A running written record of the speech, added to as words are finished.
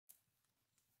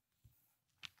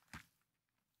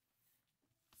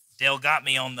Dale got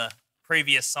me on the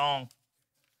previous song.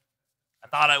 I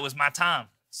thought it was my time,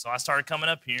 so I started coming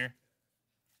up here.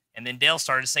 And then Dale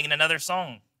started singing another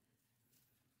song.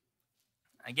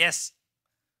 I guess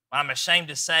what I'm ashamed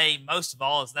to say most of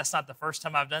all is that's not the first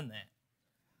time I've done that.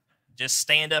 Just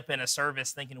stand up in a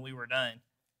service thinking we were done.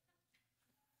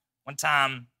 One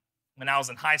time when I was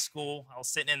in high school, I was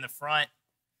sitting in the front.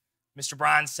 Mr.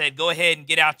 Bryan said, go ahead and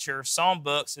get out your psalm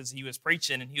books as he was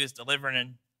preaching and he was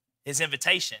delivering his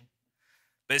invitation.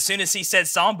 But as soon as he said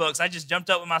psalm books, I just jumped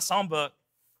up with my psalm book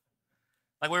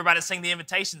like we were about to sing the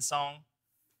invitation song.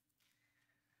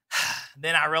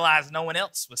 Then I realized no one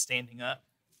else was standing up.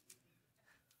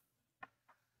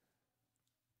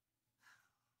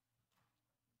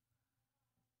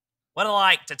 What I'd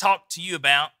like to talk to you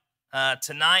about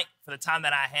tonight, for the time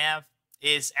that I have,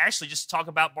 is actually just to talk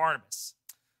about Barnabas.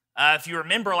 If you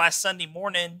remember last Sunday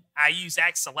morning, I used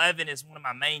Acts 11 as one of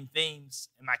my main themes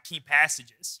and my key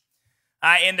passages.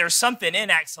 And there's something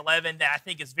in Acts 11 that I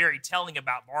think is very telling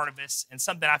about Barnabas and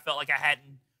something I felt like I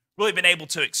hadn't really been able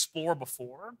to explore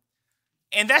before.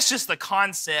 And that's just the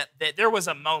concept that there was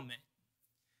a moment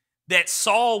that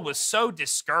Saul was so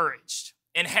discouraged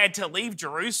and had to leave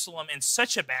Jerusalem in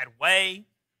such a bad way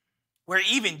where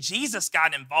even Jesus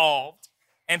got involved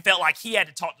and felt like he had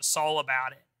to talk to Saul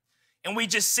about it. And we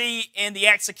just see in the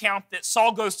Acts account that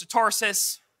Saul goes to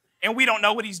Tarsus, and we don't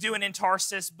know what he's doing in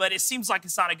Tarsus, but it seems like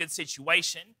it's not a good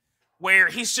situation where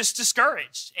he's just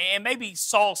discouraged. And maybe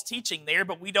Saul's teaching there,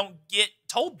 but we don't get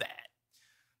told that.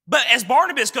 But as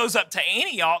Barnabas goes up to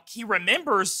Antioch, he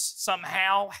remembers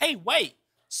somehow, hey, wait,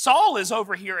 Saul is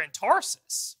over here in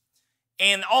Tarsus.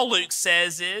 And all Luke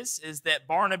says is that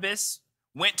Barnabas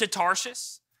went to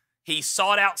Tarsus, he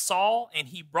sought out Saul, and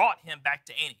he brought him back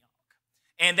to Antioch.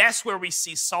 And that's where we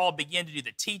see Saul begin to do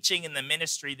the teaching and the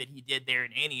ministry that he did there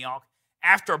in Antioch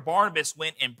after Barnabas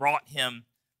went and brought him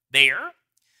there.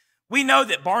 We know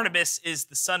that Barnabas is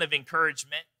the son of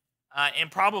encouragement,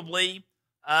 and probably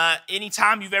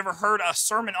anytime you've ever heard a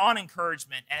sermon on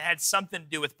encouragement and it had something to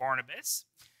do with Barnabas,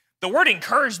 the word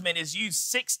encouragement is used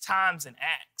 6 times in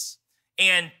Acts,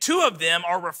 and 2 of them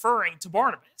are referring to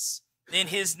Barnabas in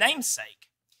his namesake.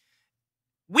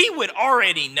 We would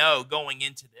already know going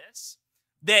into this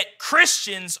that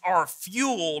Christians are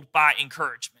fueled by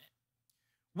encouragement.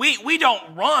 We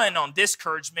don't run on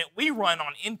discouragement, we run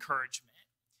on encouragement.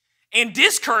 And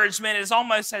discouragement is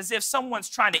almost as if someone's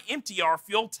trying to empty our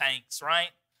fuel tanks, right?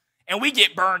 And we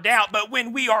get burned out. But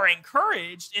when we are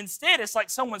encouraged, instead it's like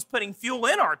someone's putting fuel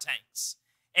in our tanks.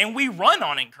 And we run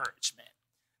on encouragement.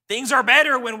 Things are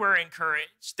better when we're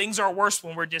encouraged. Things are worse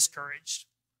when we're discouraged.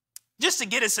 Just to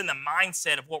get us in the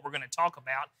mindset of what we're going to talk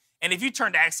about, and if you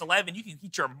turn to Acts 11, you can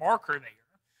hit your marker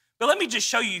there. But let me just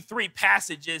show you 3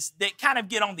 passages that kind of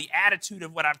get on the attitude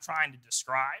of what I'm trying to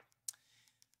describe.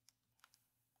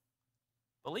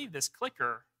 I believe this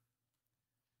clicker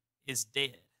is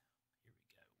dead.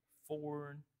 Here we go.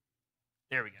 4.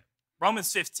 There we go.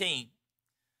 Romans 15.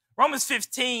 Romans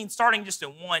 15, starting just at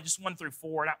 1 through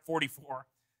 4, not 44,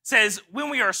 says,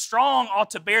 when we are strong, ought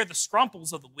to bear the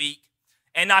scruples of the weak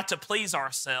and not to please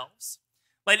ourselves.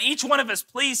 Let each one of us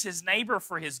please his neighbor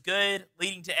for his good,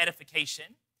 leading to edification.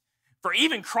 For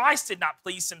even Christ did not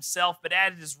please himself, but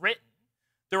as it is written,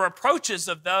 the reproaches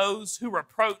of those who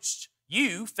reproached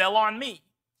you fell on me.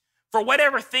 For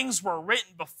whatever things were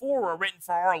written before were written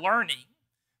for our learning,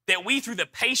 that we through the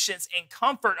patience and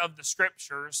comfort of the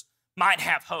scriptures might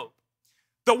have hope.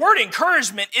 The word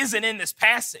encouragement isn't in this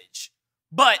passage,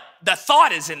 but the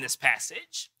thought is in this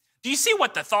passage. Do you see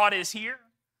what the thought is here?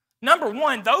 Number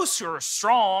 1, those who are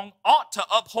strong ought to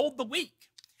uphold the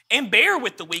weak and bear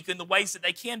with the weak in the ways that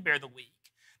they can bear the weak.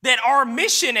 That our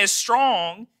mission as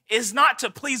strong is not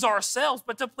to please ourselves,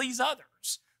 but to please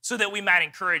others so that we might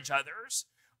encourage others.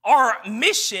 Our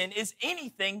mission is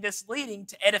anything that's leading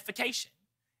to edification.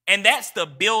 And that's the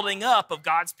building up of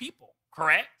God's people,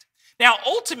 correct? Now,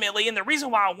 ultimately, and the reason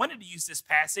why I wanted to use this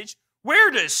passage, where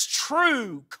does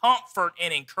true comfort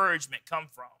and encouragement come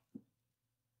from?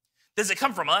 Does it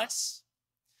come from us?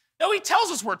 No, he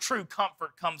tells us where true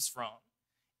comfort comes from.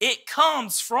 It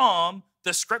comes from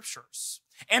the scriptures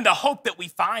and the hope that we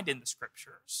find in the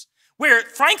scriptures. Where,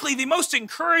 frankly, the most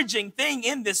encouraging thing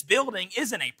in this building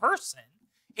isn't a person.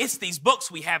 It's these books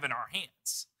we have in our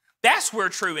hands. That's where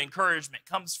true encouragement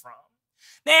comes from.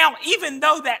 Now, even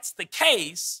though that's the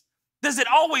case, does it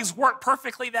always work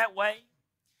perfectly that way?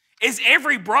 Is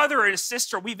every brother or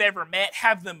sister we've ever met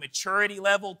have the maturity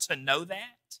level to know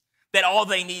that all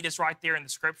they need is right there in the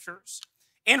scriptures?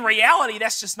 In reality,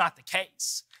 that's just not the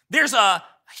case. There's a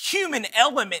human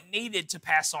element needed to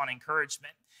pass on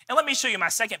encouragement. And let me show you my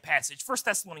second passage, 1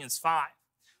 Thessalonians 5.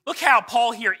 Look how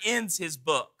Paul here ends his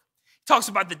book. He talks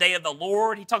about the day of the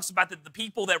Lord. He talks about that the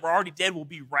people that were already dead will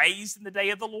be raised in the day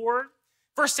of the Lord.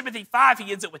 1 Timothy 5,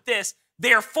 he ends it with this: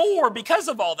 therefore, because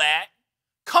of all that,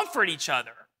 comfort each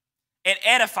other and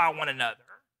edify one another,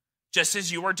 just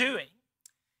as you are doing.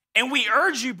 And we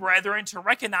urge you, brethren, to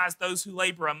recognize those who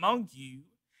labor among you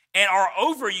and are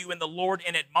over you in the Lord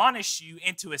and admonish you,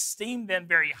 and to esteem them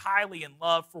very highly in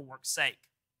love for work's sake.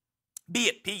 Be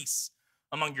at peace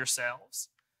among yourselves.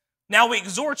 Now we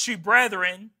exhort you,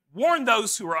 brethren, warn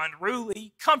those who are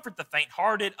unruly, comfort the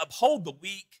faint-hearted, uphold the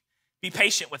weak, be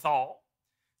patient with all.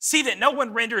 See that no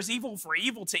one renders evil for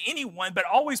evil to anyone, but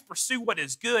always pursue what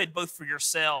is good, both for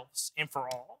yourselves and for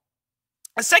all.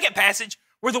 A second passage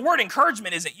where the word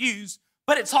encouragement isn't used,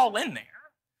 but it's all in there.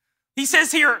 He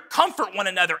says here, comfort one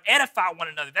another, edify one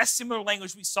another. That's similar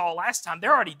language we saw last time.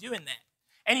 They're already doing that.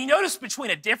 And you notice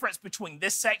a difference between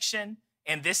this section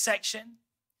and this section?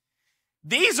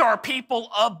 These are people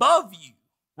above you,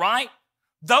 right?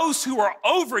 Those who are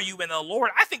over you in the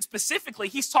Lord. I think specifically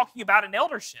he's talking about an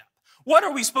eldership. What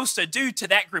are we supposed to do to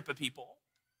that group of people?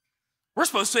 We're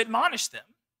supposed to admonish them.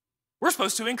 We're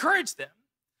supposed to encourage them.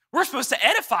 We're supposed to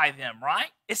edify them, right?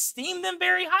 Esteem them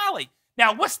very highly.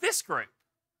 Now, what's this group?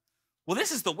 Well,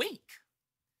 this is the weak.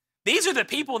 These are the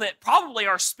people that probably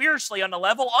are spiritually on a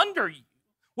level under you.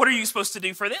 What are you supposed to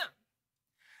do for them?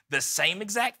 The same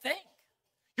exact thing.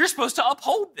 You're supposed to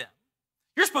uphold them.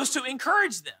 You're supposed to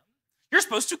encourage them. You're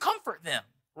supposed to comfort them,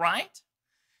 right?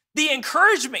 The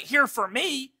encouragement here for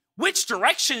me, which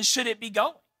direction should it be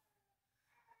going?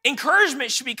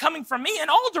 Encouragement should be coming from me in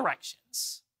all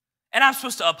directions. And I'm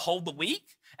supposed to uphold the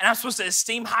weak, and I'm supposed to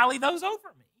esteem highly those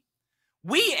over me.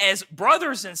 We as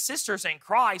brothers and sisters in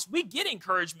Christ, we get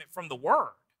encouragement from the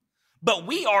word, but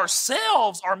we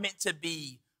ourselves are meant to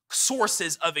be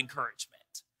sources of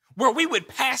encouragement, where we would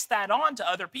pass that on to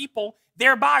other people,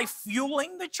 thereby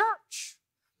fueling the church.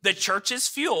 The church is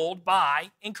fueled by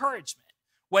encouragement,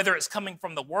 whether it's coming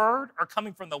from the word or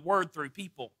coming from the word through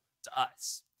people to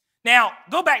us. Now,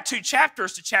 go back 2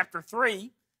 chapters to chapter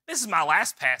 3. This is my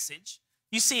last passage.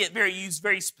 You see it used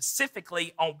very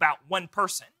specifically about one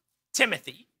person,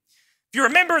 Timothy. If you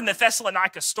remember in the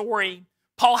Thessalonica story,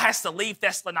 Paul has to leave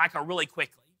Thessalonica really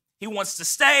quickly. He wants to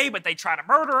stay, but they try to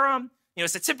murder him. You know,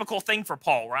 it's a typical thing for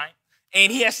Paul, right?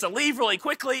 And he has to leave really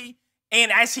quickly.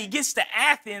 And as he gets to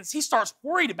Athens, he starts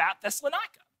worried about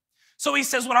Thessalonica. So he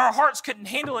says, when our hearts couldn't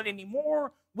handle it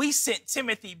anymore, we sent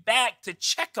Timothy back to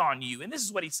check on you. And this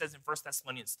is what he says in 1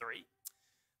 Thessalonians 3.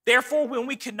 Therefore, when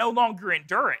we could no longer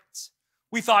endure it,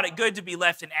 we thought it good to be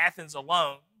left in Athens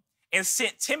alone, and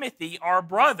sent Timothy, our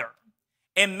brother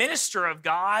and minister of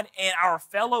God and our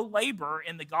fellow laborer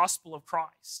in the gospel of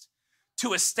Christ,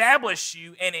 to establish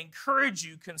you and encourage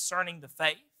you concerning the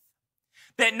faith,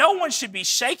 that no one should be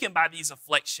shaken by these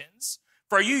afflictions,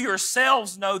 for you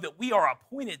yourselves know that we are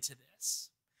appointed to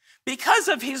this. Because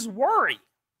of his worry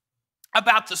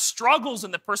about the struggles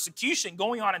and the persecution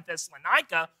going on in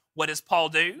Thessalonica, what does Paul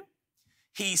do?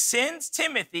 He sends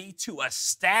Timothy to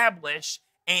establish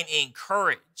and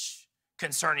encourage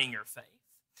concerning your faith.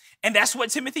 And that's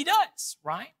what Timothy does,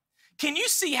 right? Can you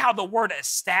see how the word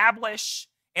establish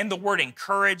and the word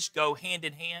encourage go hand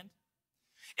in hand?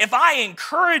 If I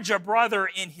encourage a brother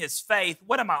in his faith,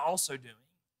 what am I also doing?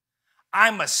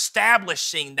 I'm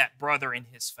establishing that brother in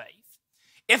his faith.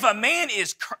 If a man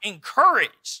is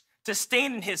encouraged to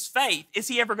stand in his faith, is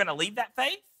he ever going to leave that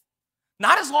faith?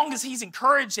 Not as long as he's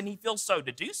encouraged and he feels so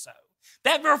to do so.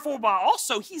 That therefore, by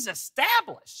also, he's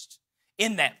established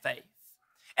in that faith.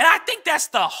 And I think that's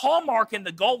the hallmark and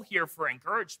the goal here for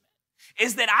encouragement,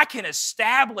 is that I can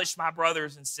establish my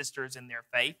brothers and sisters in their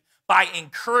faith by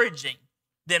encouraging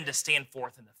them to stand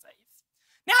forth in the faith.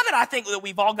 Now that I think that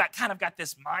we've all got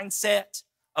this mindset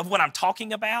of what I'm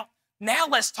talking about, now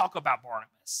let's talk about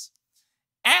Barnabas.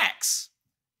 Acts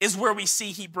is where we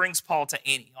see he brings Paul to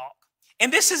Antioch.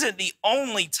 And this isn't the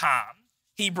only time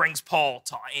he brings Paul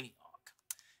to Antioch.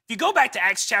 If you go back to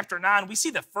Acts chapter 9, we see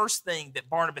the first thing that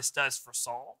Barnabas does for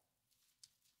Saul.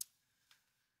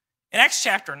 In Acts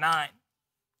chapter 9,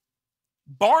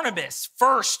 Barnabas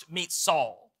first meets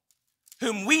Saul,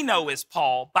 whom we know as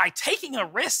Paul, by taking a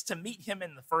risk to meet him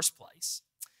in the first place.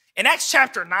 In Acts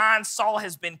chapter 9, Saul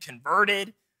has been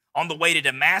converted on the way to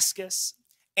Damascus.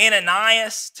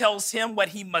 Ananias tells him what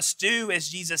he must do, as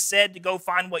Jesus said, to go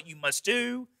find what you must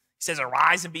do. He says,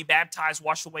 arise and be baptized,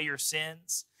 wash away your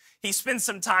sins. He spends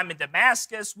some time in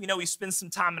Damascus. We know he spends some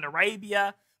time in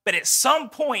Arabia. But at some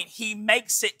point, he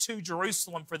makes it to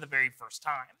Jerusalem for the very first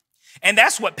time. And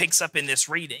that's what picks up in this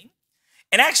reading.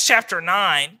 In Acts chapter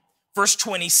 9, verse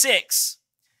 26,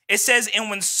 it says, and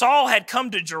when Saul had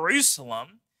come to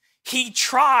Jerusalem, He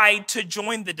tried to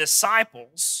join the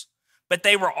disciples, but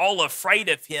they were all afraid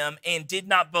of him and did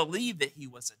not believe that he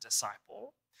was a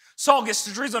disciple. Saul gets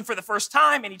to Jerusalem for the first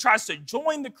time and he tries to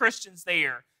join the Christians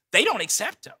there. They don't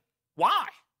accept him. Why?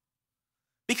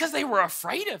 Because they were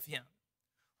afraid of him.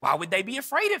 Why would they be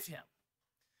afraid of him?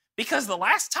 Because the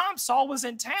last time Saul was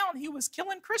in town, he was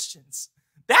killing Christians.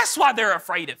 That's why they're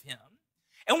afraid of him.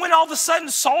 And when all of a sudden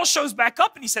Saul shows back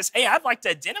up and he says, hey, I'd like to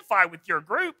identify with your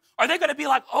group, are they going to be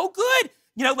like, oh, good,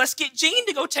 let's get Gene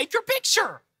to go take your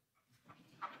picture?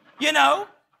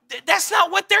 That's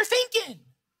not what they're thinking.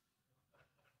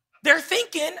 They're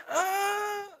thinking,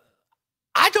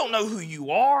 I don't know who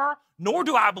you are, nor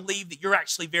do I believe that you're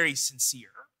actually very sincere.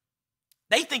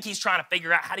 They think he's trying to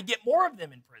figure out how to get more of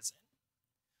them in prison.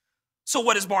 So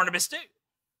what does Barnabas do?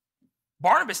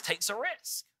 Barnabas takes a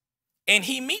risk, and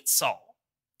he meets Saul.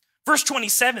 Verse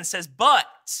 27 says,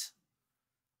 but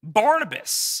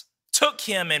Barnabas took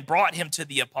him and brought him to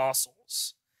the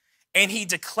apostles, and he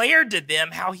declared to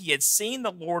them how he had seen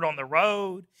the Lord on the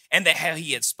road, and that how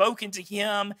he had spoken to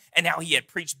him, and how he had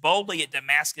preached boldly at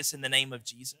Damascus in the name of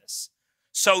Jesus.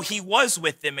 So he was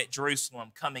with them at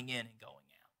Jerusalem, coming in and going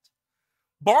out.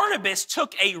 Barnabas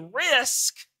took a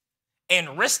risk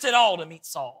and risked it all to meet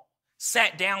Saul.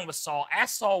 Sat down with Saul,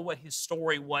 asked Saul what his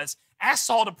story was, asked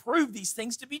Saul to prove these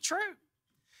things to be true.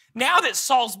 Now that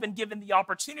Saul's been given the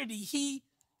opportunity, he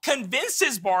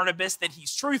convinces Barnabas that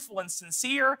he's truthful and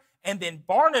sincere, and then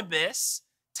Barnabas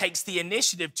takes the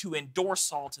initiative to endorse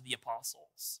Saul to the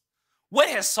apostles. What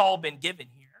has Saul been given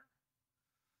here?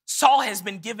 Saul has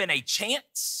been given a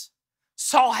chance.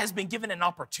 Saul has been given an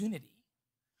opportunity.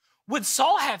 Would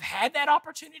Saul have had that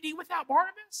opportunity without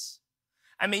Barnabas?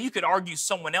 I mean, you could argue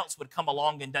someone else would come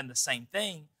along and done the same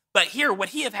thing, but here, would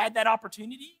he have had that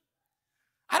opportunity?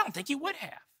 I don't think he would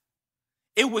have.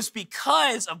 It was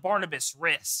because of Barnabas'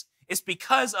 risk. It's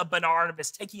because of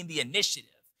Barnabas taking the initiative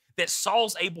that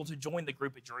Saul's able to join the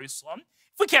group at Jerusalem.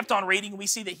 If we kept on reading, we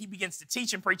see that he begins to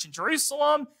teach and preach in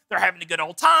Jerusalem. They're having a good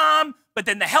old time, but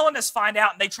then the Hellenists find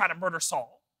out and they try to murder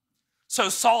Saul. So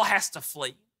Saul has to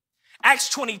flee. Acts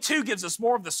 22 gives us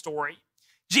more of the story.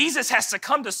 Jesus has to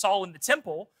come to Saul in the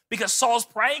temple because Saul's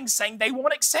praying, saying, they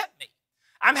won't accept me.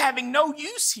 I'm having no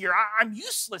use here. I'm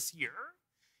useless here.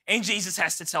 And Jesus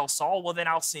has to tell Saul, well, then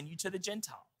I'll send you to the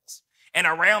Gentiles. And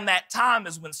around that time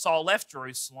is when Saul left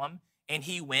Jerusalem and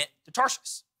he went to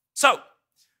Tarsus. So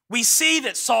we see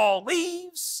that Saul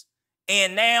leaves,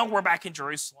 and now we're back in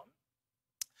Jerusalem.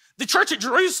 The church at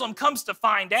Jerusalem comes to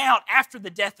find out after the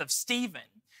death of Stephen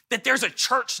that there's a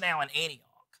church now in Antioch,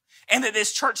 and that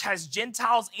this church has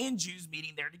Gentiles and Jews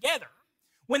meeting there together.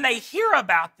 When they hear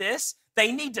about this,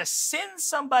 they need to send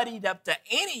somebody up to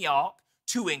Antioch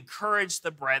to encourage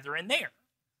the brethren there.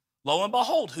 Lo and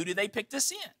behold, who do they pick to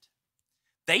send?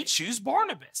 They choose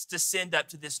Barnabas to send up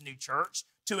to this new church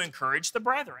to encourage the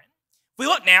brethren. We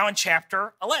look now in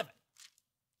chapter 11:25.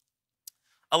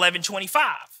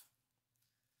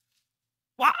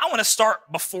 Well, I want to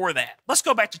start before that. Let's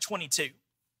go back to 22.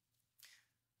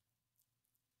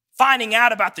 Finding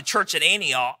out about the church at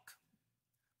Antioch,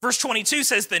 verse 22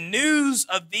 says, the news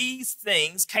of these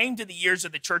things came to the ears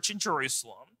of the church in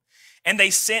Jerusalem, and they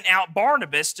sent out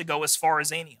Barnabas to go as far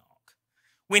as Antioch.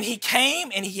 When he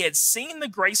came and he had seen the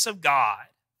grace of God,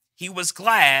 he was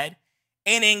glad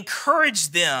and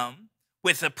encouraged them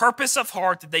with the purpose of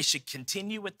heart that they should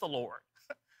continue with the Lord.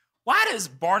 Why does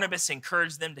Barnabas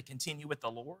encourage them to continue with the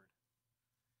Lord?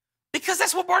 Because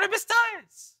that's what Barnabas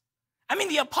does. I mean,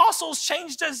 the apostles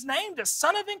changed his name to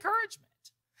Son of Encouragement.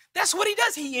 That's what he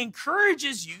does. He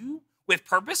encourages you with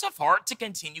purpose of heart to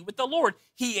continue with the Lord.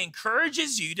 He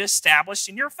encourages you to establish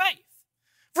in your faith.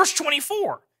 Verse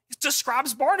 24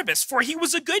 describes Barnabas, for he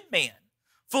was a good man,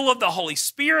 full of the Holy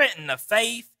Spirit and of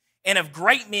faith, and of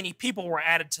great many people were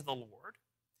added to the Lord.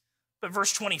 But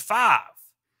verse 25,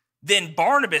 then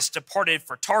Barnabas departed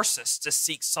for Tarsus to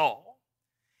seek Saul.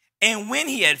 And when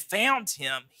he had found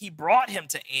him, he brought him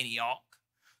to Antioch.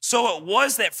 So it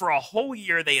was that for a whole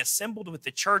year they assembled with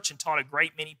the church and taught a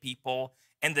great many people,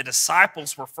 and the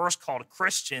disciples were first called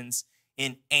Christians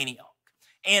in Antioch.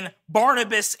 And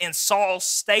Barnabas and Saul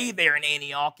stay there in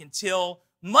Antioch until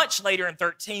much later in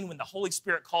 13 when the Holy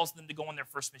Spirit calls them to go on their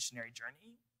first missionary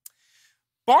journey.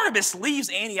 Barnabas leaves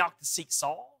Antioch to seek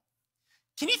Saul.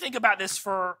 Can you think about this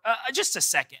for just a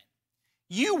second?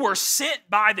 You were sent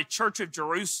by the church of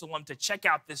Jerusalem to check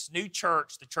out this new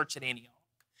church, the church at Antioch.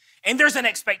 And there's an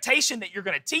expectation that you're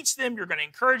going to teach them, you're going to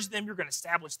encourage them, you're going to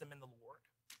establish them in the Lord.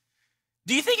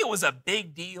 Do you think it was a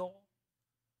big deal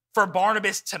for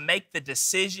Barnabas to make the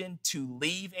decision to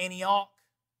leave Antioch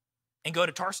and go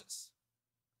to Tarsus?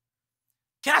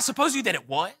 Can I suppose you that it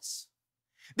was?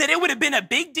 that it would have been a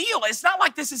big deal. It's not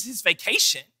like this is his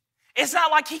vacation. It's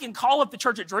not like he can call up the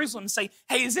church at Jerusalem and say,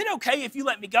 hey, is it okay if you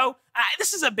let me go?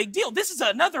 This is a big deal. This is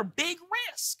another big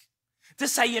risk to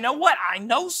say, you know what? I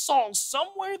know Saul's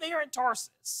somewhere there in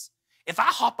Tarsus. If I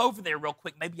hop over there real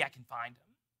quick, maybe I can find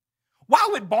him. Why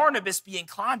would Barnabas be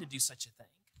inclined to do such a thing?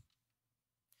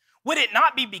 Would it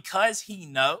not be because he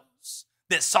knows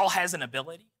that Saul has an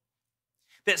ability?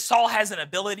 That Saul has an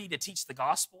ability to teach the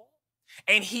gospel?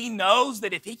 And he knows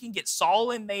that if he can get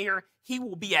Saul in there, he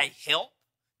will be a help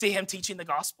to him teaching the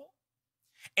gospel.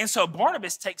 And so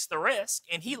Barnabas takes the risk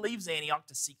and he leaves Antioch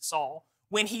to seek Saul.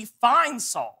 When he finds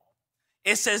Saul,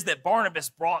 it says that Barnabas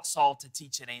brought Saul to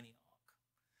teach at Antioch.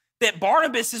 That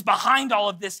Barnabas is behind all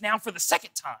of this now for the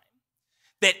second time.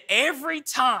 That every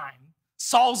time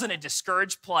Saul's in a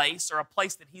discouraged place or a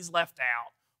place that he's left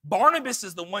out, Barnabas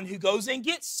is the one who goes and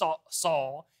gets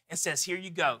Saul and says, here you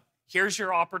go. Here's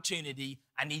your opportunity.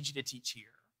 I need you to teach here.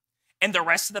 And the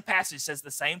rest of the passage says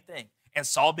the same thing. And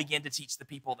Saul began to teach the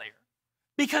people there.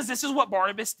 Because this is what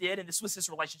Barnabas did, and this was his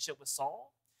relationship with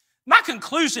Saul. My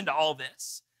conclusion to all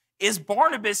this is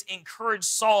Barnabas encouraged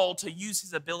Saul to use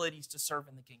his abilities to serve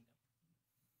in the kingdom.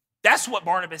 That's what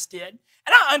Barnabas did.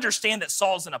 And I understand that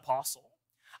Saul's an apostle.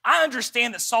 I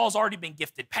understand that Saul's already been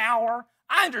gifted power.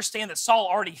 I understand that Saul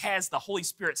already has the Holy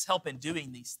Spirit's help in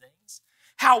doing these things.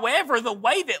 However, the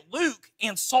way that Luke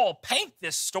and Saul paint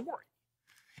this story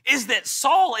is that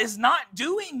Saul is not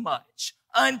doing much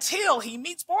until he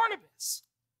meets Barnabas.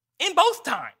 In both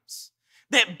times,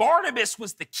 that Barnabas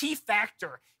was the key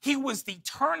factor. He was the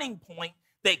turning point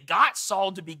that got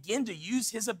Saul to begin to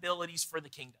use his abilities for the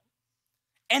kingdom.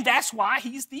 And that's why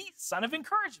he's the son of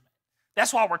encouragement.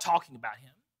 That's why we're talking about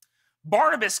him.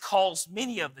 Barnabas calls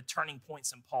many of the turning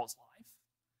points in Paul's life.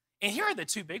 And here are the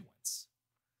two big ones.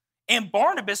 And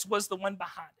Barnabas was the one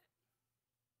behind it.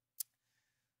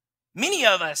 Many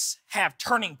of us have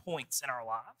turning points in our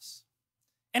lives.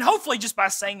 And hopefully just by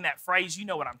saying that phrase, you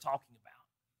know what I'm talking about.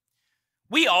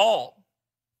 We all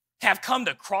have come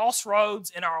to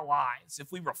crossroads in our lives, if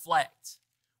we reflect,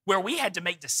 where we had to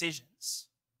make decisions.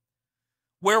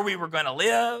 Where we were going to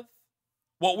live,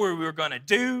 what we were going to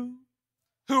do,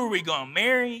 who are we going to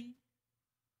marry?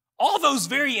 All those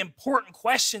very important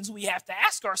questions we have to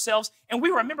ask ourselves. And we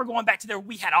remember going back to there,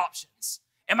 we had options.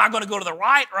 Am I going to go to the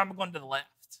right or am I going to the left?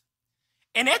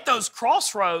 And at those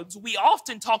crossroads, we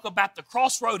often talk about the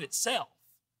crossroad itself.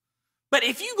 But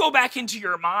if you go back into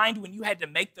your mind when you had to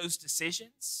make those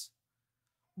decisions,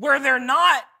 were there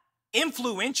not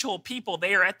influential people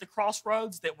there at the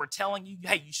crossroads that were telling you,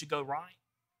 hey, you should go right?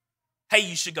 Hey,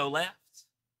 you should go left?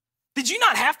 Did you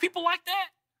not have people like that?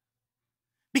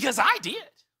 Because I did.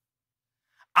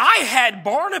 I had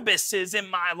Barnabases in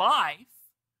my life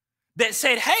that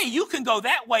said, hey, you can go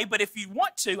that way, but if you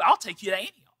want to, I'll take you to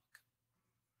Antioch.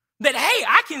 That, hey,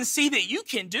 I can see that you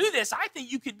can do this. I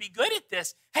think you could be good at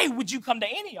this. Hey, would you come to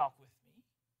Antioch with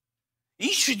me?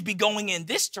 You should be going in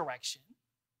this direction.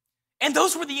 And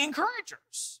those were the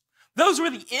encouragers. Those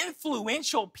were the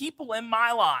influential people in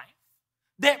my life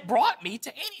that brought me to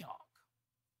Antioch.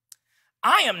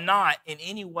 I am not in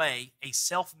any way a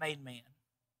self-made man.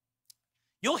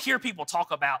 You'll hear people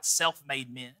talk about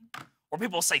self-made men, or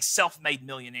people say self-made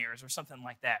millionaires or something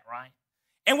like that, right?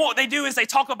 And what they do is they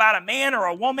talk about a man or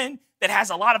a woman that has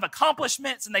a lot of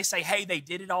accomplishments and they say, hey, they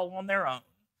did it all on their own.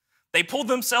 They pulled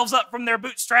themselves up from their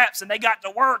bootstraps and they got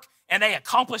to work and they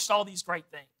accomplished all these great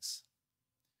things.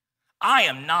 I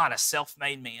am not a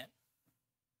self-made man.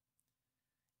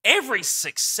 Every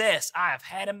success I have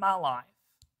had in my life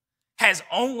has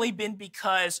only been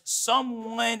because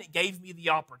someone gave me the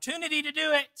opportunity to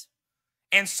do it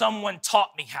and someone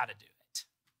taught me how to do it.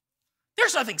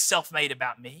 There's nothing self-made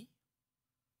about me.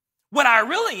 What I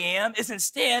really am is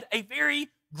instead a very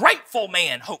grateful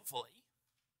man, hopefully.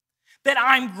 That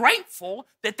I'm grateful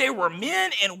that there were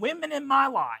men and women in my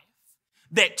life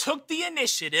that took the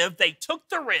initiative, they took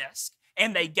the risk,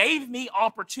 and they gave me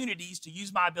opportunities to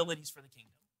use my abilities for the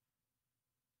kingdom.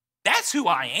 That's who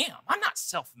I am. I'm not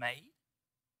self-made.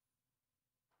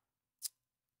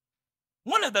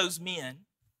 One of those men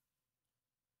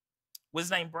was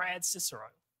named Brad Cicero.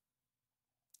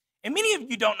 And many of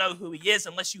you don't know who he is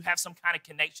unless you have some kind of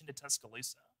connection to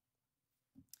Tuscaloosa.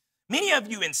 Many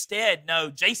of you instead know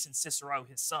Jason Cicero,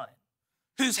 his son,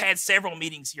 who's had several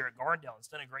meetings here at Gardendale and has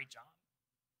done a great job.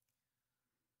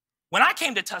 When I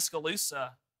came to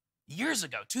Tuscaloosa years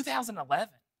ago, 2011,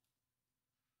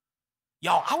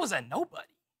 y'all, I was a nobody.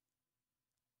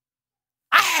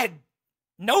 I had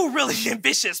no really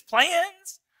ambitious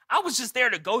plans. I was just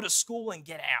there to go to school and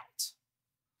get out.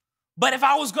 But if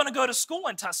I was going to go to school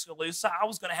in Tuscaloosa, I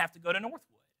was going to have to go to Northwood.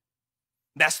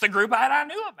 That's the group that I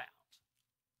knew about.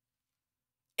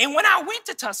 And when I went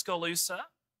to Tuscaloosa,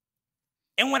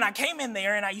 and when I came in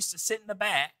there and I used to sit in the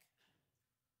back,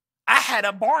 I had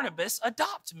a Barnabas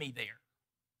adopt me there.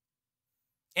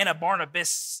 And a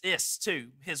Barnabas too,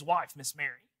 his wife, Miss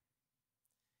Mary.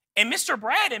 And Mr.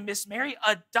 Brad and Miss Mary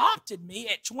adopted me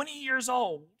at 20 years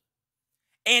old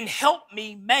and helped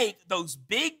me make those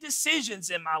big decisions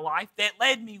in my life that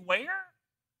led me where?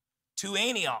 To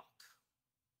Antioch.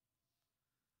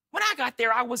 When I got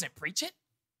there, I wasn't preaching.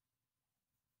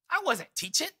 I wasn't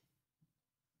teaching.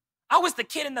 I was the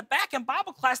kid in the back in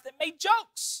Bible class that made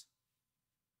jokes.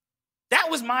 That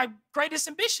was my greatest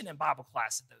ambition in Bible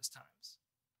class at those times.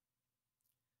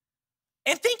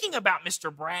 And thinking about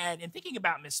Mr. Brad and thinking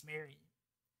about Miss Mary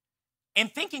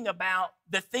and thinking about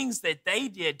the things that they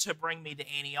did to bring me to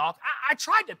Antioch, I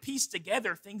tried to piece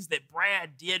together things that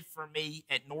Brad did for me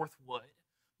at Northwood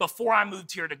before I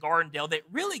moved here to Gardendale that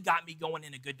really got me going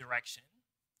in a good direction.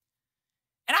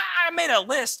 And I made a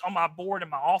list on my board in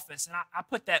my office, and I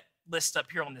put that list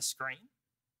up here on the screen.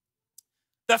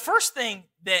 The first thing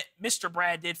that Mr.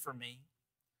 Brad did for me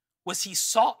was he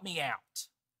sought me out.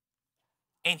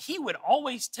 And he would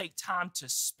always take time to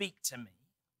speak to me.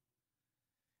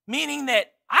 Meaning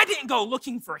that I didn't go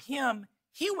looking for him,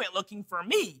 he went looking for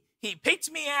me. He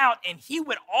picked me out and he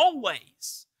would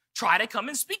always try to come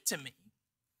and speak to me.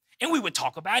 And we would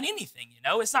talk about anything, you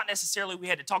know. It's not necessarily we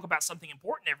had to talk about something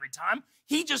important every time.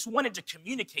 He just wanted to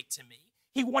communicate to me.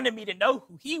 He wanted me to know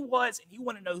who he was and he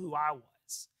wanted to know who I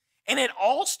was. And it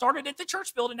all started at the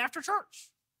church building after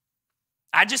church.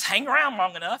 I'd just hang around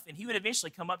long enough and he would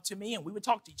eventually come up to me and we would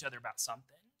talk to each other about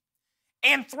something.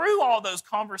 And through all those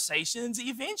conversations,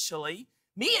 eventually,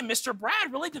 me and Mr.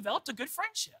 Brad really developed a good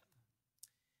friendship.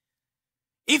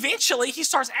 Eventually, he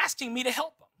starts asking me to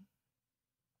help him.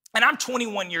 And I'm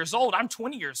 21 years old. I'm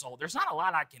 20 years old. There's not a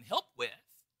lot I can help with,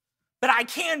 but I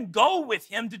can go with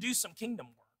him to do some kingdom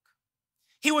work.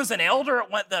 He was an elder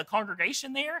at the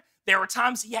congregation there. There were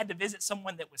times he had to visit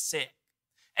someone that was sick.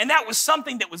 And that was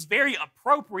something that was very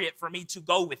appropriate for me to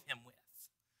go with him with.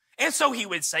 And so he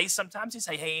would say, sometimes he'd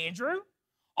say, hey, Andrew,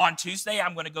 on Tuesday,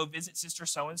 I'm going to go visit Sister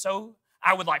So-and-so.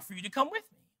 I would like for you to come with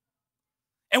me.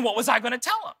 And what was I going to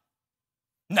tell him?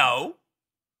 No.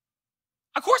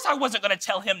 Of course I wasn't going to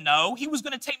tell him no. He was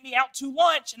going to take me out to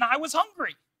lunch and I was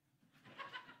hungry.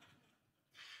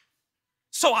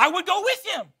 So I would go with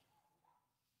him.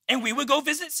 And we would go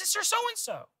visit Sister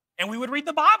So-and-so. And we would read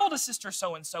the Bible to Sister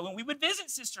So-and-so, and we would visit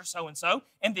Sister So-and-so,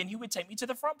 and then he would take me to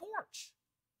the front porch.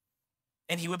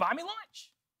 And he would buy me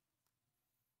lunch.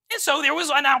 And so there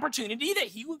was an opportunity that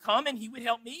he would come and he would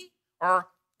help me, or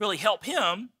really help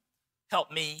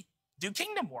me do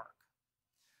kingdom work.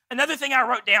 Another thing I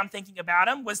wrote down thinking about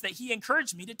him was that he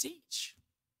encouraged me to teach.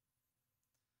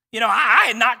 You know, I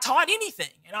had not taught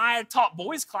anything, and I had taught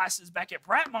boys' classes back at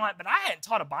Prattmont, but I hadn't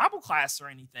taught a Bible class or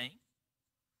anything.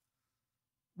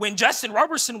 When Justin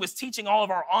Roberson was teaching all of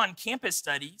our on-campus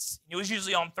studies, it was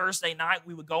usually on Thursday night,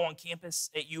 we would go on campus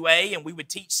at UA and we would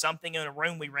teach something in a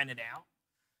room we rented out.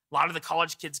 A lot of the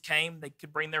college kids came, they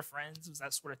could bring their friends, it was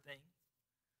that sort of thing.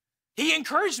 He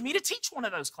encouraged me to teach one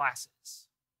of those classes.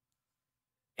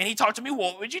 And he talked to me,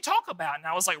 well, what would you talk about? And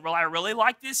I was like, well, I really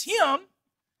like this hymn,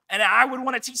 and I would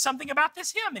want to teach something about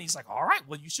this hymn. And he's like, all right,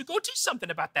 well, you should go teach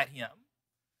something about that hymn.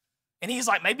 And he's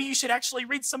like, maybe you should actually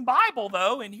read some Bible,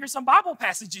 though, and here's some Bible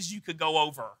passages you could go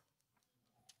over.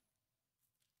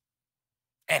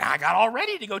 And I got all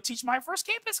ready to go teach my first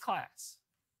campus class.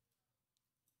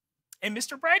 And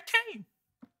Mr. Brad came.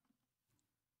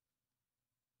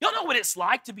 Y'all know what it's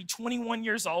like to be 21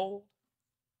 years old,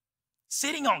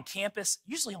 sitting on campus,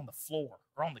 usually on the floor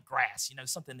or on the grass, you know,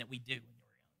 something that we do when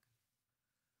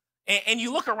you're young. And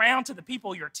you look around to the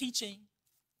people you're teaching,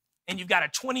 and you've got a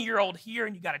 20-year-old here,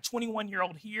 and you got a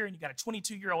 21-year-old here, and you got a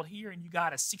 22-year-old here, and you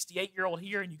got a 68-year-old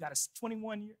here, and you got a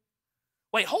 21-year.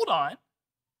 Wait, hold on.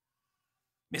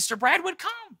 Mr. Brad would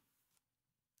come.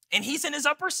 And he's in his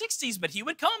upper 60s, but he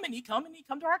would come, and he'd come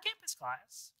to our campus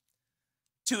class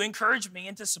to encourage me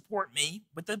and to support me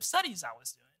with the studies I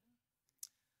was doing.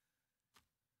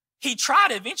 He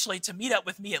tried eventually to meet up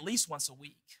with me at least once a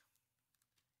week.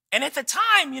 And at the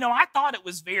time, you know, I thought it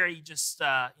was very just,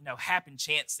 happen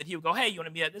chance that he would go, hey, you want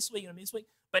to meet up this week? You want to meet this week?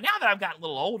 But now that I've gotten a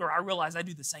little older, I realize I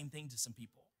do the same thing to some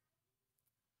people.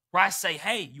 Where I say,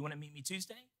 hey, you want to meet me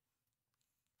Tuesday?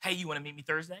 Hey, you want to meet me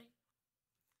Thursday?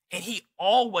 And he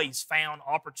always found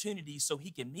opportunities so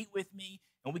he could meet with me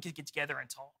and we could get together and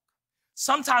talk.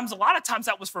 Sometimes, a lot of times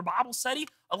that was for Bible study.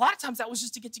 A lot of times that was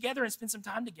just to get together and spend some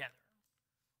time together.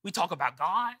 We talk about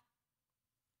God.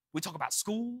 We talk about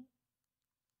school.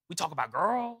 We talk about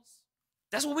girls.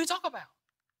 That's what we talk about.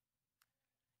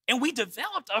 And we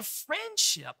developed a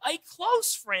friendship, a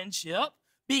close friendship,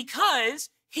 because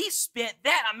he spent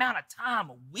that amount of time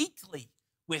weekly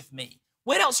with me.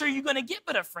 What else are you going to get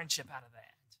but a friendship out of that?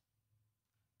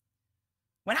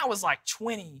 When I was like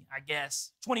 20, I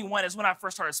guess, 21 is when I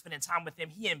first started spending time with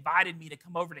him. He invited me to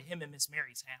come over to him and Miss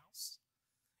Mary's house.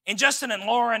 And Justin and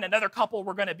Lauren, another couple,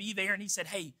 were going to be there. And he said,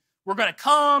 hey, we're going to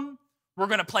come. We're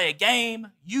going to play a game.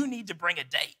 You need to bring a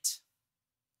date.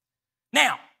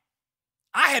 Now,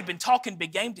 I had been talking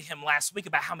big game to him last week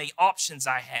about how many options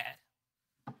I had.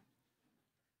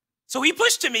 So he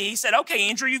pushed to me. He said, okay,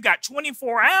 Andrew, you've got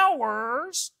 24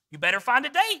 hours. You better find a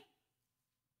date.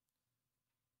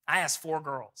 I asked 4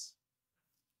 girls.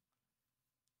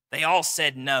 They all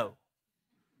said no.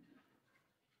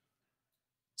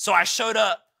 So I showed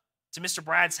up to Mr.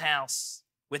 Brad's house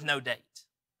with no date.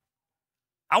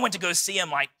 I went to go see him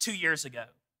like 2 years ago.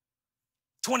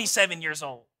 27 years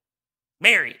old,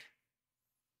 married.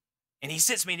 And he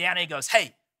sits me down and he goes, hey,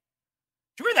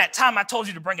 do you remember that time I told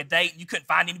you to bring a date and you couldn't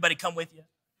find anybody to come with you?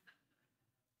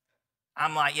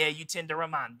 I'm like, yeah, you tend to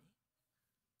remind me.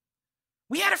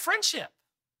 We had a friendship.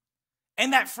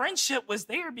 And that friendship was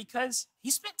there because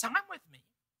he spent time with me.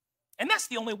 And that's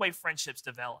the only way friendships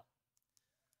develop.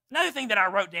 Another thing that I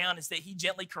wrote down is that he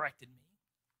gently corrected me.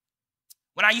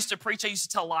 When I used to preach, I used to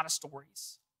tell a lot of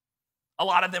stories. A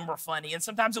lot of them were funny, and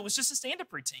sometimes it was just a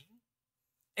stand-up routine.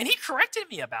 And he corrected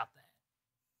me about that.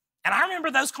 And I remember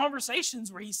those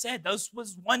conversations where he said, those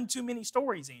was one too many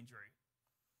stories, Andrew.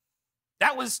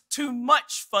 That was too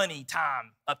much funny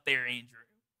time up there, Andrew.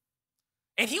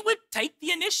 And he would take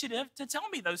the initiative to tell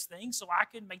me those things so I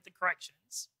could make the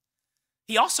corrections.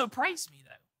 He also praised me,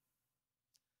 though.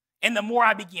 And the more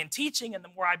I began teaching and the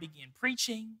more I began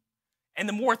preaching, and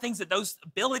the more things that those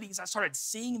abilities I started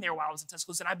seeing there while I was in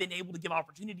Tuscaloosa, and I've been able to give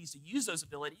opportunities to use those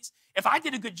abilities. If I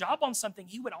did a good job on something,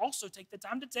 he would also take the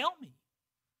time to tell me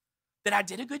that I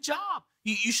did a good job.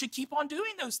 You should keep on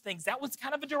doing those things. That was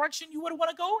kind of a direction you would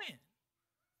want to go in.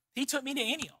 He took me to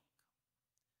Antioch.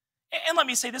 And let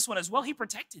me say this one as well. He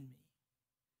protected me.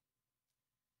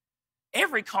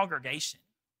 Every congregation,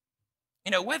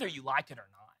 whether you like it or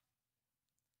not,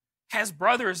 has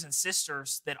brothers and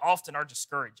sisters that often are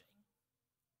discouraging.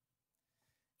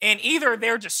 And either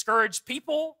they're discouraged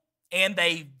people and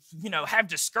they, have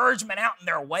discouragement out in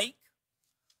their wake,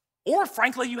 or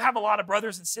frankly, you have a lot of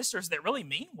brothers and sisters that really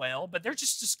mean well, but they're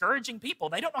just discouraging people.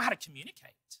 They don't know how to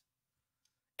communicate.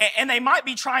 And they might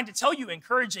be trying to tell you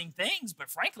encouraging things,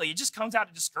 but frankly, it just comes out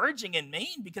as discouraging and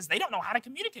mean because they don't know how to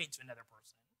communicate to another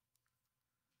person.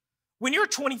 When you're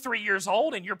 23 years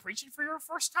old and you're preaching for your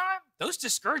first time, those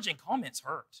discouraging comments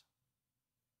hurt.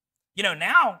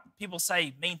 Now people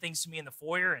say mean things to me in the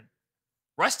foyer and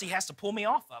Rusty has to pull me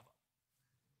off of them.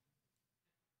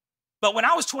 But when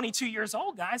I was 22 years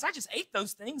old, guys, I just ate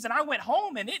those things and I went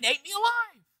home and it ate me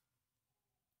alive.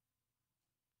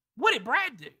 What did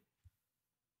Brad do?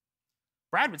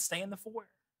 Brad would stay in the foyer.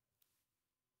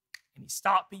 And he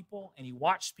stopped people and he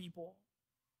watched people.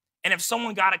 And if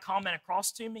someone got a comment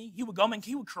across to me, he would go and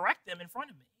he would correct them in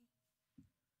front of me.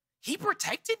 He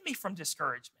protected me from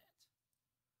discouragement.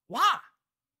 Why?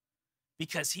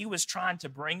 Because he was trying to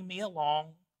bring me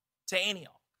along to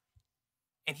Antioch.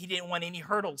 And he didn't want any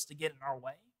hurdles to get in our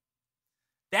way.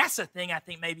 That's a thing I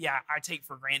think maybe I take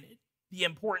for granted, the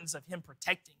importance of him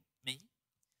protecting me.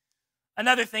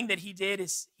 Another thing that he did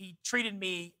is he treated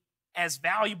me as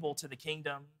valuable to the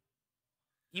kingdom,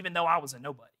 even though I was a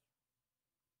nobody.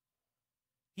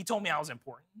 He told me I was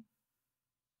important.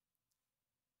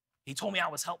 He told me I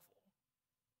was helpful.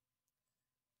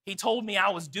 He told me I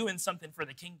was doing something for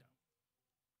the kingdom.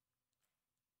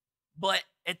 But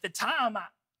at the time,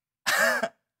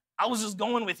 I was just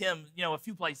going with him, a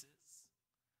few places.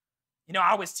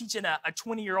 I was teaching a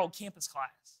 20-year-old campus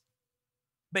class.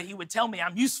 But he would tell me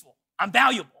I'm useful. I'm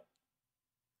valuable.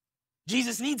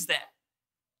 Jesus needs that.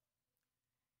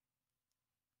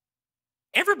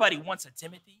 Everybody wants a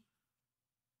Timothy,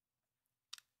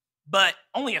 but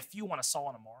only a few want a Saul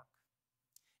and a Mark.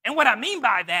 And what I mean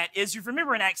by that is, you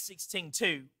remember in Acts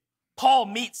 16:2, Paul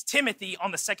meets Timothy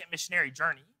on the second missionary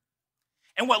journey.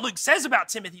 And what Luke says about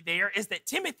Timothy there is that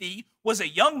Timothy was a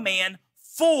young man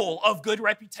full of good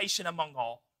reputation among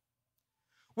all.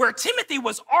 Where Timothy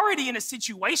was already in a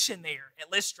situation there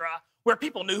at Lystra where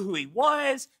people knew who he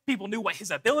was, people knew what his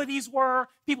abilities were,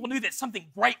 people knew that something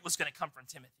great was going to come from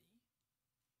Timothy.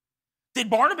 Did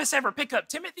Barnabas ever pick up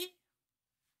Timothy?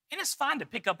 And it's fine to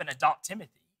pick up and adopt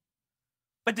Timothy.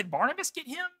 But did Barnabas get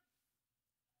him?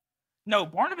 No,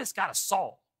 Barnabas got a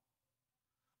Saul.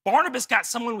 Barnabas got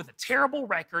someone with a terrible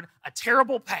record, a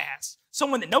terrible past,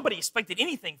 someone that nobody expected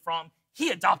anything from. He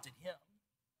adopted him.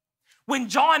 When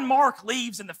John Mark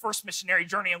leaves in the first missionary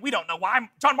journey, and we don't know why,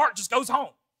 John Mark just goes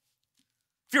home.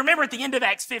 If you remember at the end of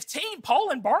Acts 15, Paul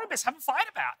and Barnabas have a fight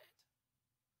about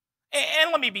it.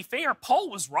 And let me be fair, Paul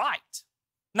was right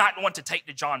not to want to take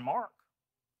to John Mark.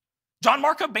 John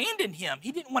Mark abandoned him.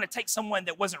 He didn't want to take someone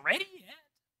that wasn't ready yet.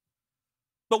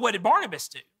 But what did Barnabas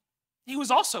do? He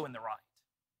was also in the right.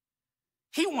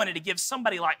 He wanted to give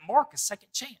somebody like Mark a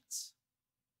second chance.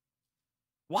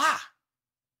 Why?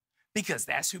 Because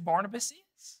that's who Barnabas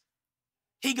is.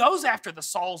 He goes after the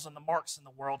Sauls and the Marks in the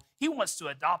world. He wants to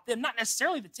adopt them, not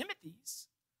necessarily the Timothys,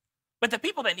 but the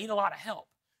people that need a lot of help.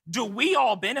 Do we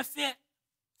all benefit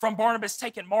from Barnabas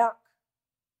taking Mark?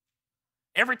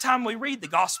 Every time we read the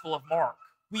Gospel of Mark,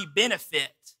 we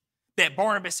benefit that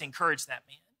Barnabas encouraged that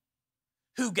man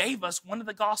who gave us one of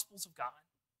the Gospels of God,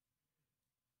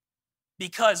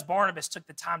 because Barnabas took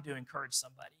the time to encourage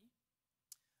somebody.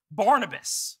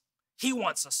 Barnabas, he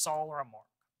wants a Saul or a Mark.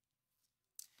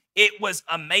 It was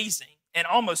amazing and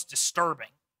almost disturbing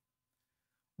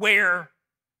where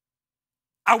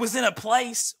I was in a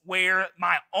place where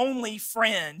my only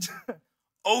friend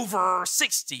over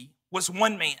 60 was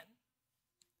one man,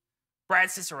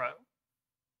 Brad Cicero.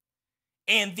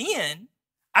 And then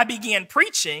I began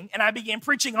preaching, and I began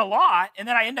preaching a lot, and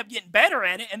then I ended up getting better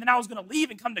at it, and then I was going to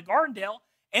leave and come to Gardendale,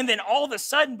 and then all of a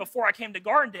sudden, before I came to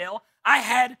Gardendale, I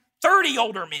had 30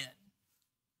 older men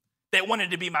that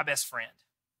wanted to be my best friend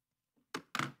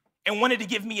and wanted to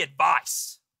give me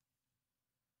advice.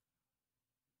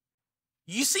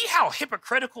 You see how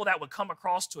hypocritical that would come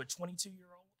across to a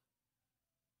 22-year-old?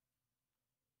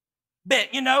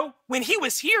 But, you know, when he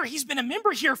was here, he's been a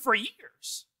member here for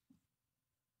years.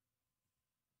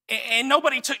 And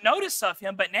nobody took notice of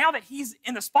him, but now that he's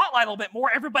in the spotlight a little bit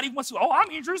more, everybody wants to, oh, I'm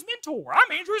Andrew's mentor.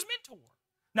 I'm Andrew's mentor.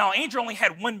 No, Andrew only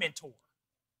had one mentor,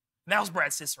 and that was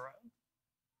Brad Cicero.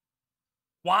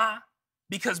 Why?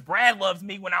 Because Brad loved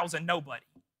me when I was a nobody.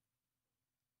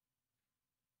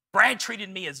 Brad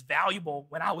treated me as valuable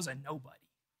when I was a nobody.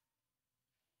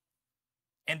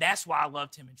 And that's why I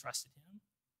loved him and trusted him.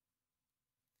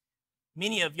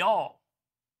 Many of y'all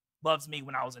loved me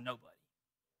when I was a nobody.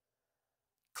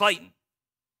 Clayton,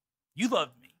 you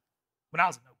loved me when I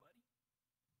was a nobody.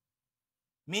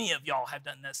 Many of y'all have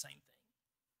done that same thing.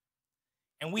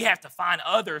 And we have to find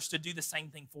others to do the same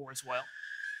thing for as well.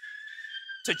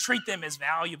 To treat them as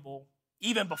valuable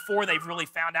even before they've really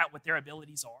found out what their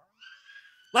abilities are.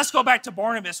 Let's go back to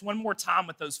Barnabas one more time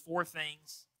with those four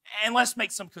things, and let's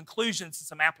make some conclusions and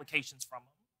some applications from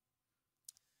them.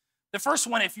 The first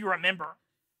one, if you remember,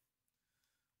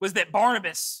 was that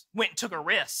Barnabas went and took a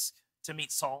risk to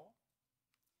meet Saul.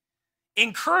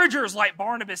 Encouragers like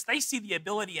Barnabas, they see the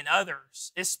ability in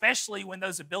others, especially when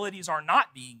those abilities are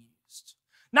not being used.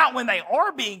 Not when they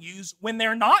are being used, when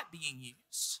they're not being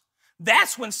used.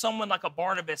 That's when someone like a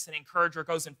Barnabas, an encourager,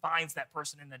 goes and finds that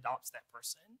person and adopts that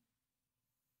person.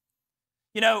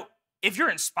 You know, if you're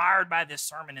inspired by this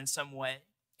sermon in some way,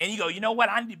 and you go, you know what,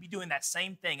 I need to be doing that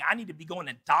same thing. I need to be going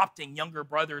and adopting younger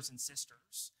brothers and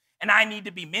sisters. And I need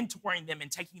to be mentoring them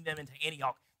and taking them into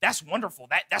Antioch. That's wonderful.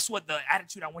 That's what the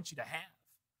attitude I want you to have.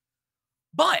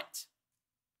 But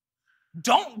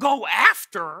don't go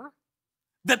after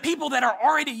the people that are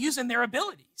already using their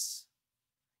abilities.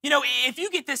 You know, if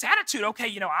you get this attitude, okay,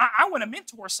 you know, I want to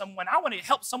mentor someone. I want to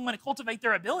help someone to cultivate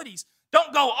their abilities.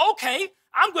 Don't go, okay,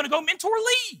 I'm going to go mentor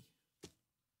Lee.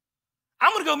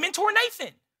 I'm going to go mentor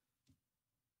Nathan.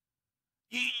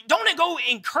 Don't go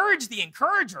encourage the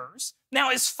encouragers. Now,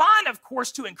 it's fine, of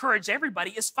course, to encourage everybody.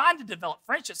 It's fine to develop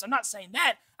friendships. I'm not saying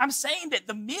that. I'm saying that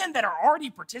the men that are already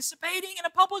participating in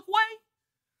a public way,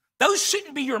 those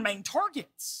shouldn't be your main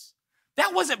targets.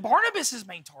 That wasn't Barnabas's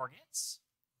main targets.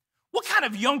 What kind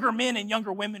of younger men and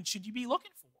younger women should you be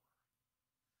looking for?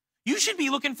 You should be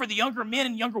looking for the younger men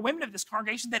and younger women of this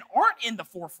congregation that aren't in the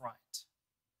forefront.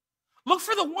 Look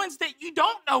for the ones that you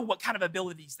don't know what kind of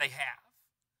abilities they have.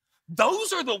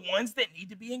 Those are the ones that need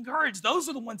to be encouraged. Those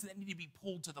are the ones that need to be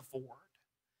pulled to the fore.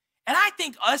 And I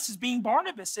think us as being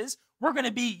Barnabases, we're going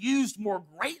to be used more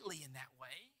greatly in that way.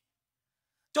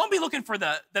 Don't be looking for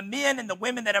the men and the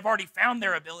women that have already found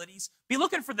their abilities. Be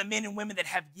looking for the men and women that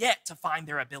have yet to find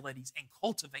their abilities and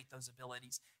cultivate those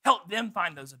abilities. Help them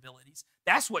find those abilities.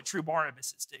 That's what true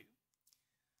Barnabases do.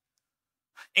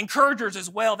 Encouragers as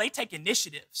well, they take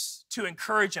initiatives to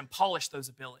encourage and polish those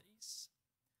abilities.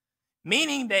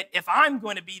 Meaning that if I'm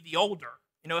going to be the older,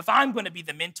 you know, if I'm going to be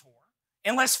the mentor,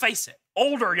 and let's face it,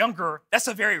 older, younger, that's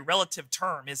a very relative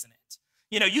term, isn't it?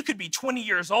 You know, you could be 20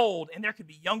 years old and there could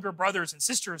be younger brothers and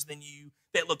sisters than you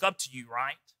that look up to you,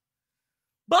 right?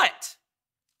 But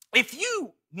if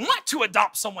you want to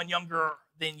adopt someone younger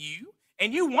than you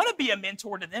and you want to be a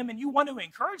mentor to them and you want to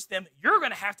encourage them, you're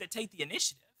going to have to take the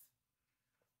initiative.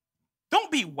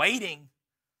 Don't be waiting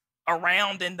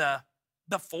around in the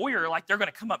foyer like they're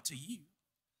going to come up to you.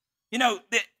 You know,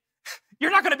 that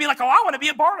you're not going to be like, oh, I want to be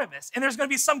a Barnabas. And there's going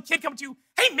to be some kid come to you,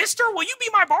 hey, mister, will you be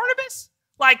my Barnabas?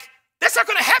 Like, that's not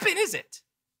going to happen, is it?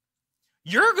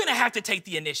 You're going to have to take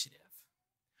the initiative.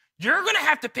 You're going to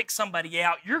have to pick somebody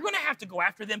out. You're going to have to go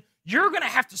after them. You're going to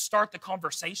have to start the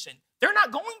conversation. They're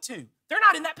not going to. They're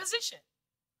not in that position.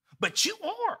 But you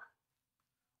are.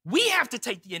 We have to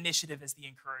take the initiative as the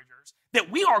encouragers,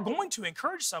 that we are going to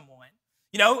encourage someone,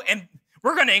 you know, and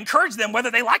we're going to encourage them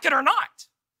whether they like it or not.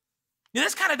 You know,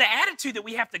 that's kind of the attitude that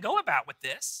we have to go about with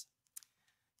this.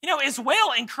 You know, as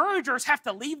well, encouragers have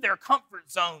to leave their comfort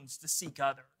zones to seek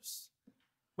others.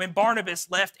 When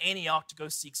Barnabas left Antioch to go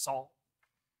seek Saul,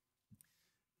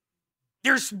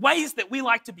 there's ways that we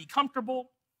like to be comfortable.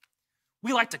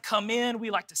 We like to come in. We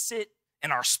like to sit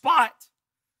in our spot.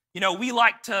 You know, we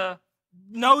like to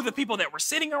know the people that we're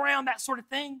sitting around, that sort of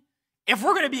thing. If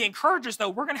we're going to be encouragers, though,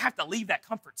 we're going to have to leave that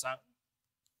comfort zone.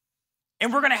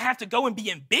 And we're going to have to go and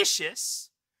be ambitious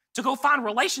to go find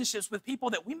relationships with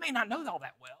people that we may not know all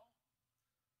that well.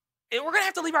 And we're going to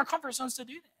have to leave our comfort zones to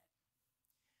do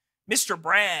that. Mr.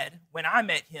 Brad, when I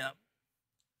met him,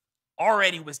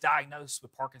 already was diagnosed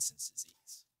with Parkinson's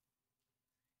disease.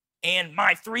 And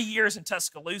my 3 years in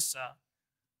Tuscaloosa,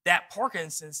 that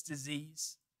Parkinson's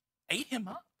disease ate him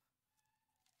up.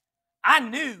 I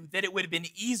knew that it would have been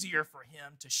easier for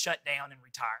him to shut down and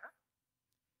retire.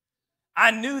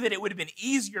 I knew that it would have been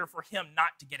easier for him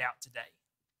not to get out today.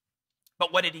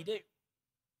 But what did he do?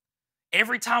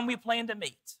 Every time we planned to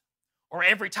meet, or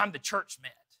every time the church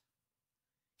met,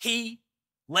 he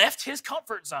left his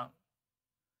comfort zone.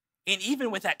 And even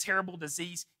with that terrible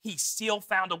disease, he still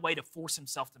found a way to force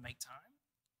himself to make time.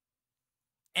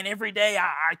 And every day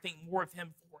I think more of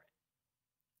him for it.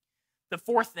 The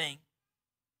fourth thing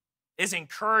is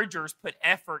encouragers put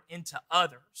effort into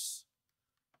others,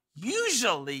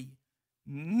 usually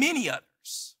many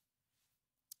others.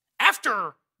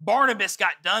 After Barnabas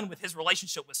got done with his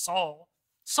relationship with Saul,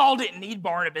 Saul didn't need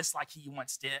Barnabas like he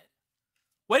once did.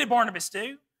 What did Barnabas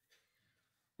do?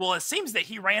 Well, it seems that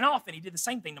he ran off and he did the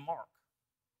same thing to Mark.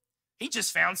 He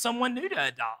just found someone new to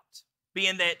adopt,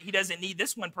 being that he doesn't need,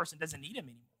 this one person doesn't need him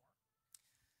anymore.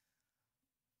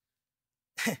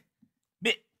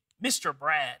 Mr.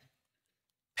 Brad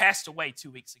passed away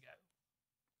 2 weeks ago.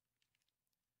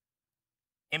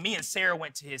 And me and Sarah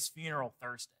went to his funeral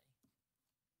Thursday.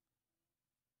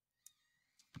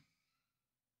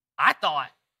 I thought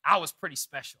I was pretty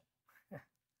special.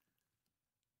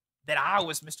 That I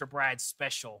was Mr. Brad's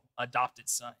special adopted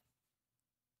son.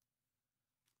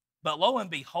 But lo and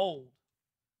behold,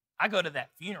 I go to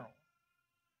that funeral.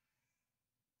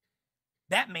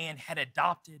 That man had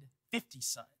adopted 50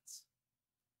 sons.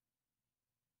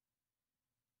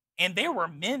 And there were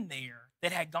men there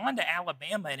that had gone to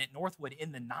Alabama and at Northwood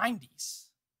in the 90s.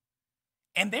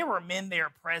 And there were men there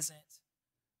present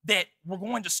that were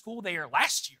going to school there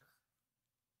last year,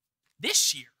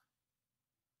 this year.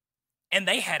 And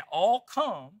they had all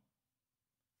come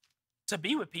to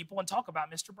be with people and talk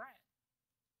about Mr. Brad.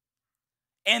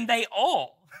 And they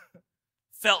all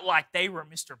felt like they were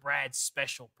Mr. Brad's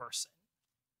special person.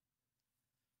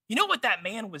 You know what that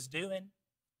man was doing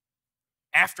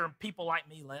after people like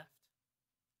me left?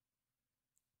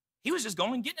 He was just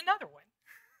going and getting another one.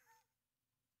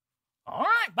 All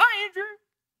right, bye, Andrew.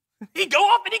 He'd go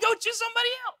off and he'd go choose somebody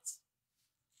else.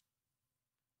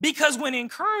 Because when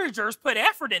encouragers put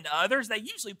effort into others, they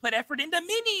usually put effort into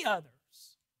many others.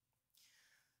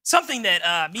 Something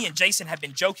that me and Jason have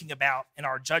been joking about in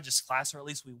our judges class, or at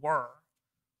least we were,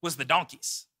 was the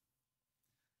donkeys.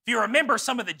 If you remember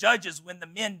some of the judges, when the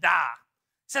men die,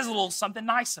 it says a little something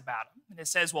nice about them. And it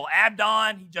says, well,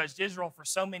 Abdon, he judged Israel for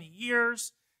so many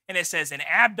years. And it says, and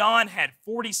Abdon had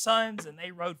 40 sons and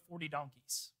they rode 40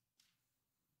 donkeys.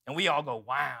 And we all go,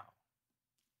 wow.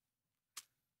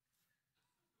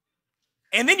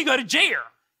 And then you go to Jair,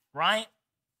 right?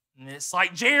 And it's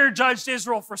like Jair judged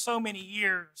Israel for so many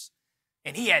years,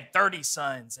 and he had 30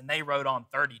 sons, and they rode on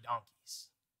 30 donkeys.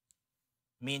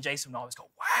 Me and Jason would always go,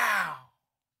 wow.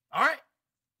 All right,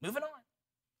 moving on.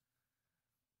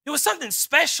 There was something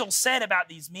special said about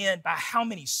these men by how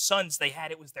many sons they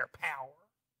had. It was their power.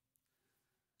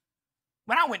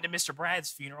 When I went to Mr.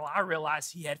 Brad's funeral, I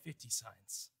realized he had 50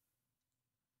 sons.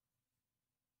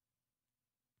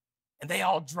 And they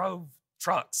all drove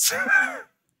trucks.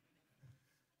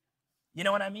 You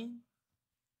know what I mean?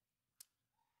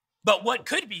 But what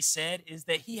could be said is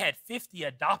that he had 50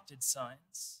 adopted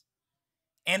sons,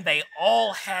 and they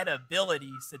all had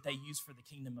abilities that they used for the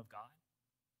kingdom of God.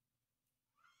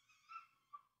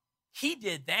 He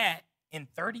did that in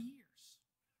 30 years.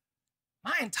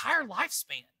 My entire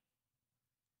lifespan.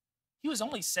 He was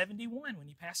only 71 when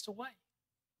he passed away.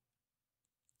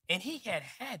 And he had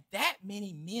had that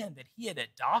many men that he had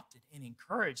adopted and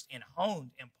encouraged and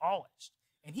honed and polished.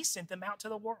 And he sent them out to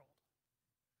the world.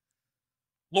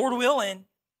 Lord willing,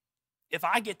 if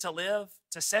I get to live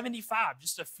to 75,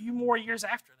 just a few more years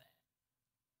after that,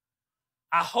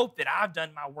 I hope that I've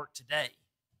done my work today,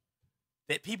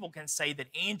 that people can say that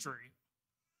Andrew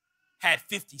had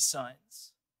 50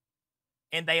 sons,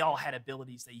 and they all had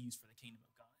abilities they used for the kingdom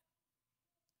of God.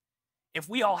 If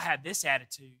we all had this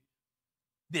attitude,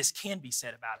 this can be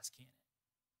said about us, can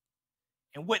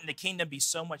it? And wouldn't the kingdom be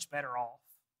so much better off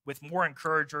with more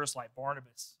encouragers like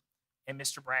Barnabas and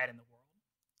Mr. Brad in the world?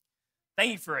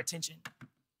 Thank you for your attention.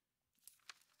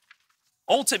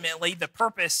 Ultimately, the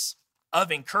purpose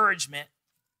of encouragement,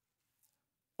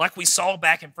 like we saw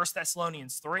back in 1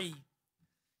 Thessalonians 3,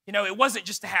 it wasn't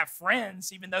just to have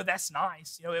friends, even though that's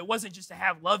nice. It wasn't just to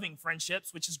have loving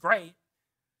friendships, which is great.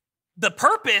 The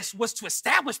purpose was to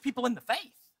establish people in the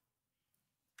faith.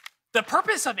 The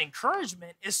purpose of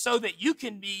encouragement is so that you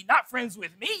can be not friends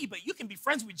with me, but you can be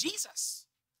friends with Jesus.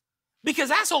 Because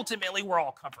that's ultimately where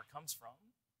all comfort comes from.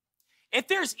 If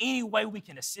there's any way we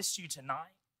can assist you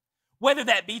tonight, whether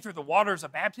that be through the waters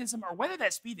of baptism or whether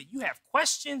that's be that you have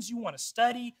questions, you want to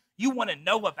study, you want to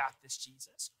know about this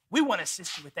Jesus, we want to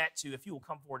assist you with that too if you will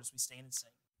come forward as we stand and sing.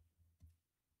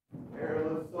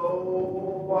 Careless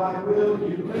soul, why will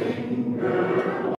you linger?